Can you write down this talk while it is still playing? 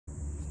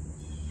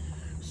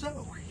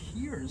So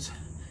here's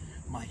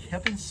my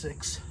Heaven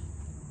 6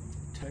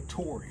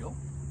 tutorial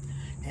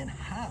and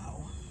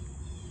how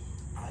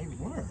I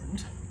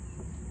learned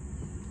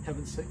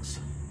Heaven 6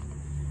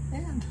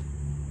 and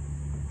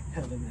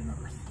Heaven and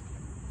Earth.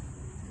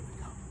 Here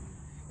we go.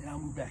 And I'll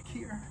move back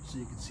here so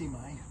you can see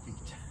my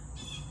feet.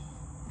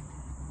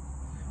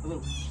 A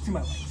little, see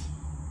my legs.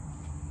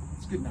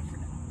 It's good enough for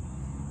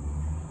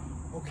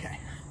now. Okay.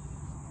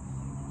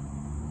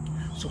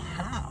 So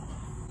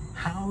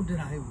how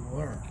did I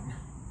learn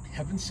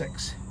Heaven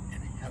 6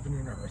 and Heaven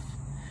and Earth?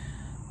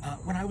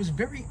 When I was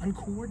very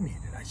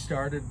uncoordinated. I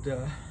started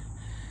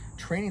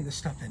training this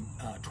stuff in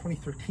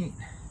 2013.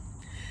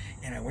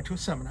 And I went to a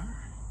seminar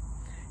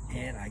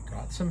and I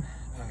got some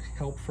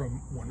help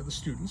from one of the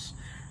students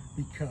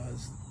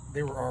because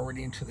they were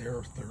already into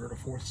their third or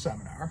fourth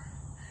seminar.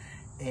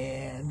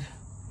 And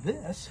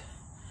this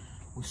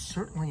was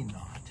certainly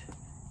not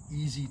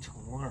easy to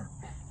learn,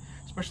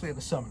 especially at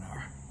a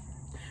seminar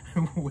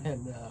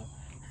when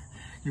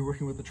you're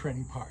working with a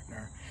training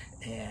partner.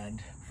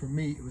 And for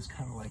me, it was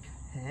kind of like,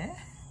 eh?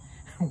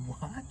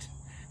 What?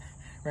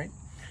 Right?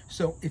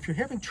 So if you're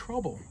having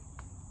trouble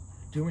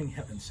doing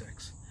Heaven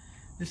 6,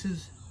 this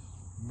is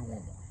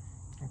normal,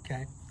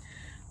 okay?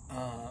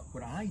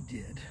 What I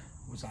did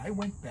was I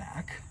went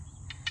back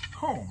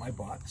home. I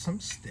bought some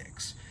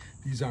sticks.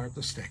 These aren't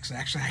the sticks.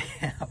 Actually,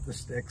 I have the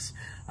sticks.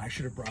 I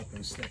should have brought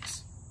those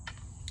sticks.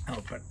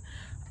 Oh, but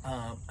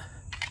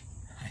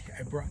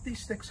I brought these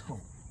sticks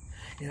home,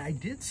 and I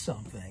did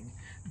something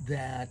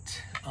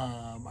that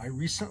I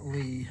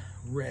recently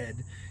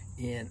read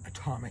in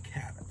Atomic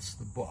Habits,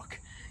 the book.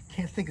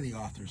 Can't think of the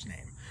author's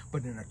name,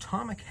 but in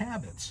Atomic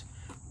Habits,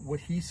 what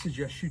he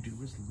suggests you do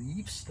is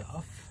leave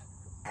stuff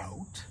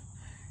out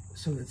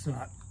so that it's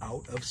not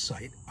out of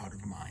sight, out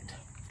of mind.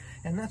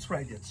 And that's what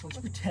I did. So let's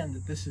pretend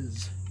that this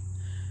is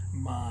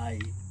my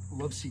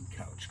love seat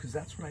couch, because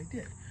that's what I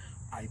did.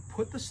 I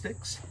put the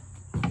sticks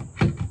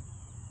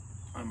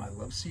on my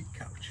love seat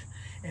couch.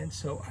 And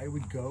so I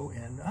would go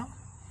and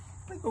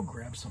I'd go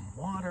grab some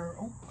water.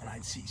 Oh, and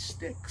I'd see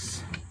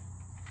sticks.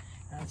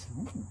 And I'd say,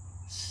 ooh,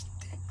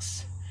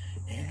 sticks.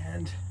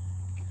 And,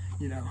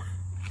 you know,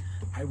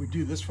 I would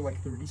do this for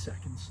like 30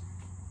 seconds,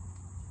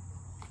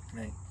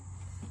 right?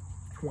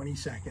 20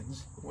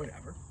 seconds,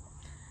 whatever,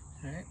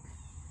 right?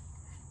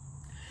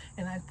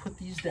 And I'd put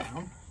these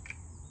down,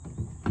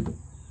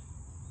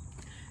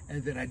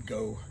 and then I'd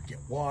go get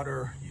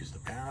water, use the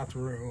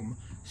bathroom,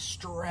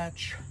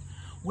 stretch,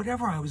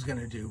 whatever I was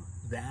gonna do,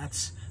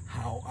 that's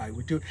how I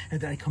would do it.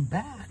 And then I'd come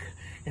back,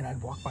 and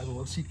I'd walk by the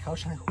love seat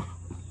couch, and I'd go,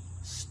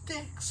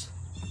 sticks.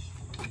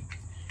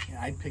 And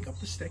I'd pick up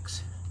the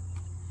sticks,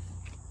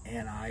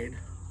 and I'd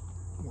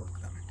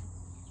work them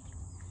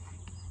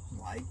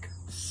like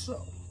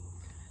so.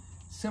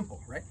 Simple,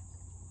 right?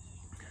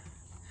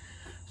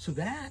 So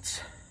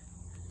that's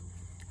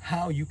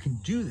how you can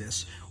do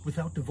this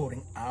without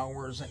devoting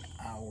hours and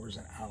hours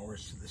and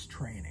hours to this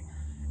training.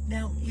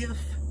 Now, if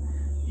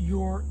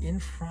you're in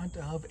front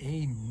of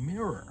a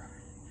mirror,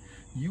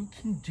 you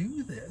can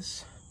do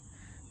this,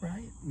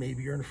 right?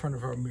 Maybe you're in front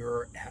of a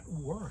mirror at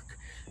work.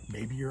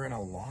 Maybe you're in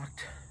a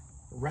locked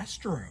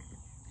restroom.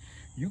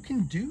 You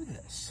can do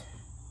this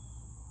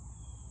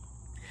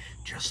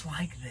just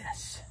like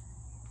this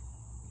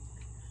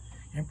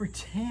and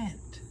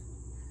pretend,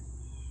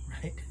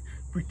 right?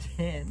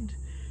 Pretend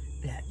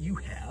that you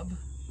have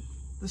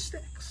the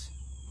sticks.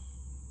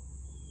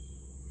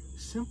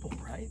 Simple,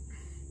 right?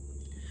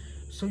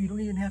 So you don't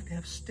even have to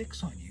have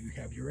sticks on you.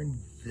 You have your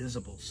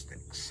invisible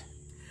sticks.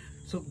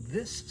 So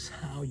this is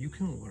how you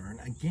can learn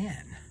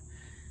again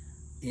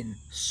in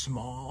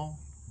small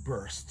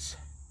bursts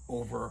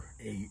over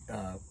a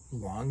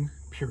long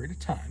period of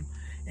time,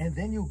 and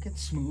then you'll get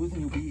smooth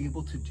and you'll be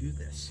able to do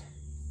this.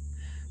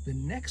 The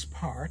next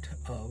part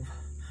of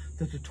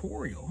the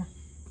tutorial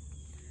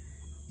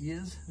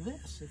is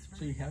this.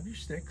 So you have your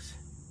sticks,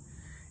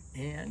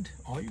 and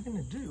all you're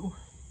going to do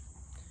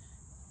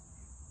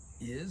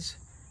is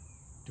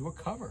do a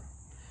cover,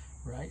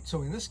 right?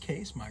 So in this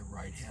case, my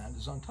right hand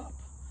is on top,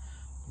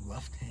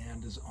 left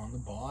hand is on the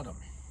bottom,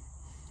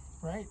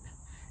 right?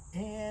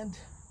 And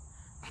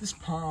this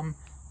palm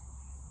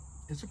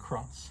is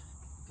across,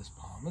 this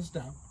palm is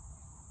down,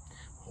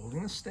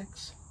 holding the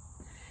sticks.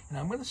 And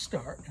I'm going to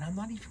start, and I'm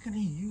not even going to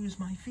use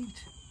my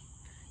feet.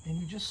 And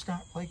you just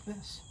start like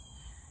this.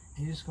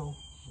 And you just go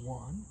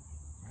one,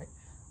 right?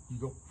 You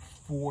go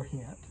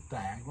forehand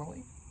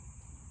diagonally,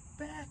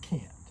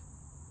 backhand,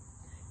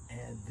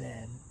 and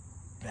then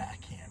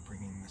backhand,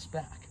 bringing this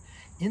back.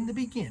 In the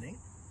beginning,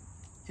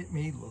 it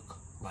may look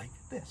like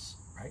this,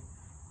 right?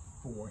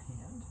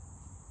 Forehand,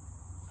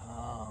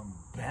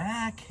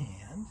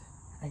 backhand,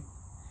 right?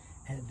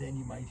 And then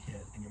you might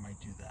hit, and you might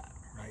do that,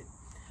 right?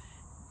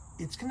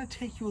 It's going to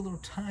take you a little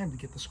time to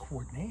get this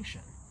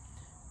coordination.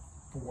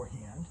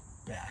 Forehand,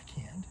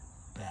 backhand,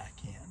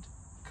 backhand,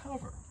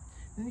 cover.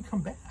 Then you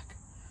come back.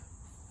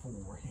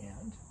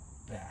 Forehand,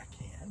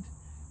 backhand,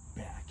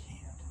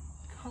 backhand,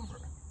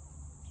 cover.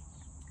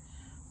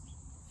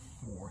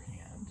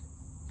 Forehand,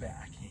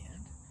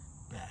 backhand,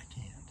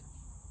 backhand,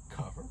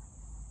 cover.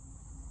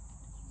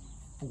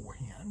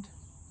 forehand,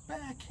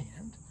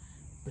 backhand,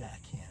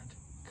 backhand,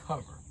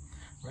 cover,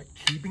 right?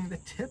 Keeping the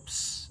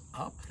tips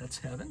up, that's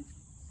heaven,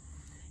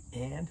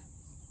 and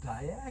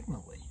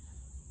diagonally.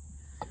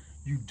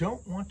 You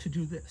don't want to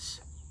do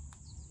this,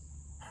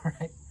 all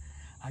right?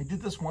 I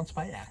did this once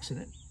by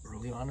accident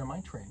early on in my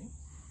training,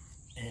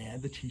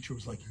 and the teacher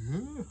was like,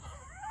 ugh.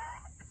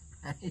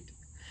 Right?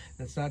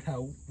 That's not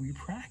how we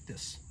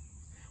practice.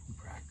 We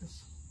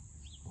practice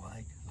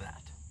like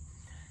that,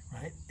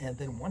 right? And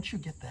then once you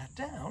get that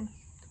down,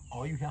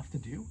 all you have to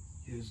do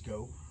is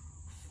go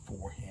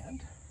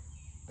forehand,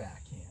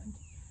 backhand,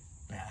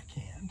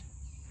 backhand,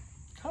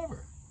 cover.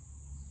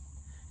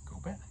 Go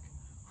back,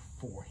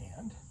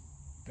 forehand,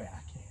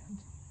 backhand,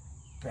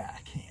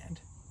 backhand,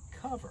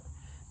 cover.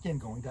 Again,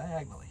 going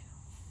diagonally,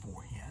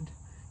 forehand,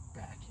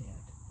 backhand,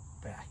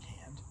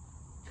 backhand,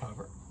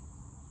 cover.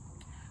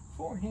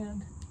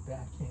 Forehand,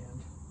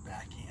 backhand,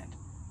 backhand,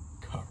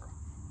 cover.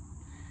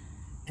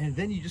 And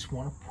then you just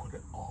want to put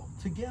it all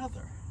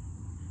together.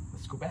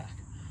 Let's go back.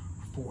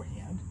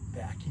 Forehand,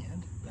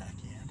 backhand,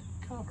 backhand,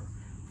 cover.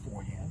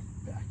 Forehand,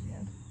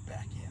 backhand,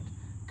 backhand,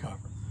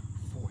 cover.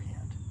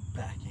 Forehand,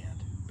 backhand,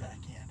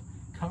 backhand,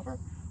 cover.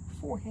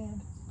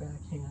 Forehand,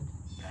 backhand,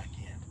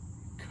 backhand,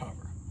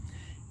 cover.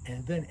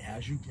 And then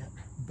as you get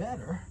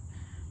better,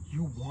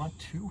 you want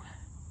to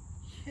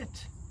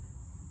hit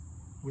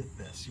with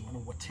this. You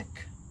want to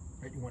tick,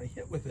 right? You want to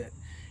hit with it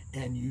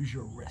and use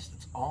your wrist.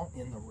 It's all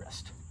in the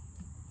wrist.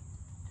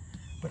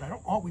 But I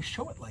don't always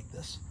show it like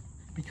this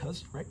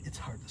because, right, it's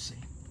hard to see.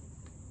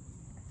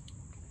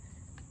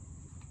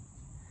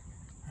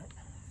 Right?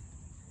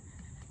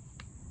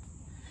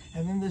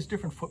 And then there's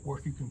different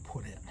footwork you can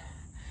put in.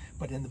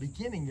 But in the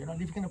beginning, you're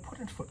not even going to put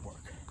in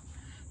footwork.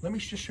 Let me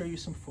just show you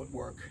some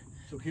footwork.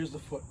 So here's the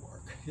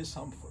footwork. Here's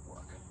some footwork.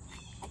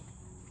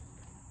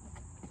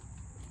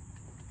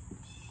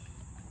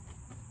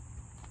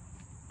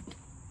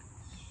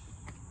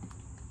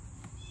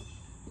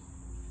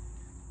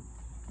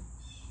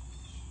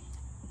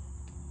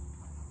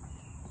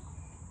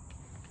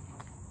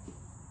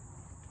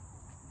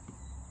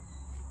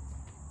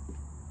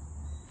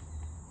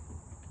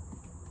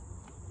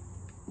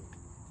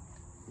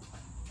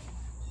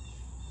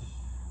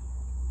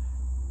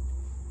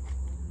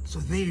 So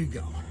there you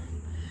go.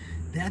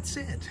 That's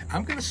it.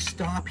 I'm going to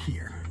stop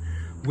here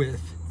with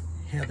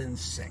Heaven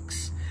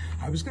 6.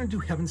 I was going to do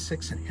Heaven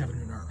 6 and Heaven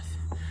and Earth,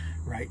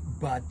 right?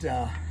 But,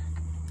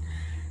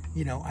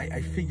 you know,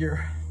 I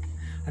figure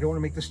I don't want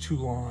to make this too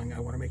long. I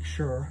want to make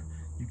sure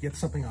you get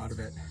something out of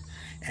it.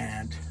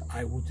 And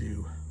I will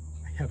do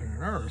Heaven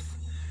and Earth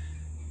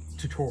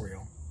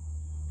tutorial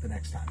the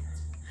next time.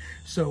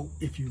 So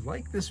if you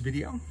like this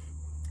video,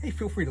 hey,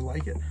 feel free to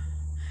like it.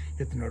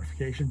 Hit the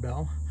notification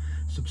bell.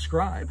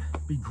 Subscribe.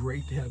 Be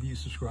great to have you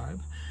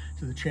subscribe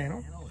to the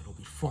channel. It'll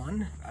be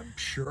fun. I'm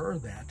sure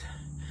that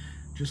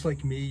just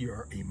like me,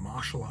 you're a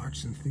martial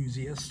arts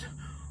enthusiast,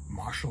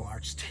 martial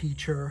arts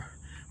teacher,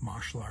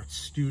 martial arts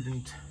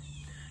student.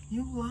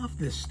 You love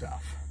this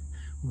stuff.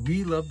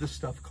 We love this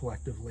stuff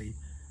collectively.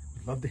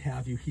 We'd love to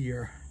have you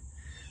here.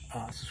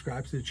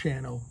 Subscribe to the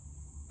channel.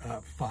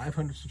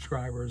 500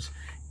 subscribers,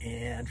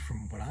 and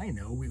from what I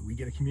know, we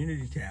get a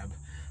community tab.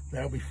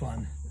 That'll be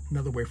fun.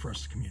 Another way for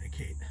us to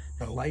communicate.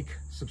 Like,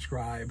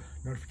 subscribe,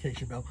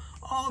 notification bell,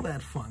 all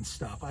that fun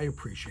stuff. I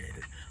appreciate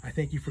it. I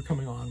thank you for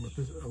coming on with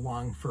this,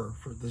 along for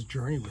this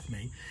journey with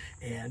me,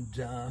 and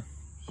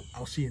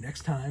I'll see you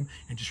next time.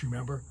 And just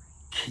remember,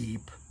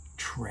 keep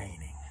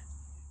training.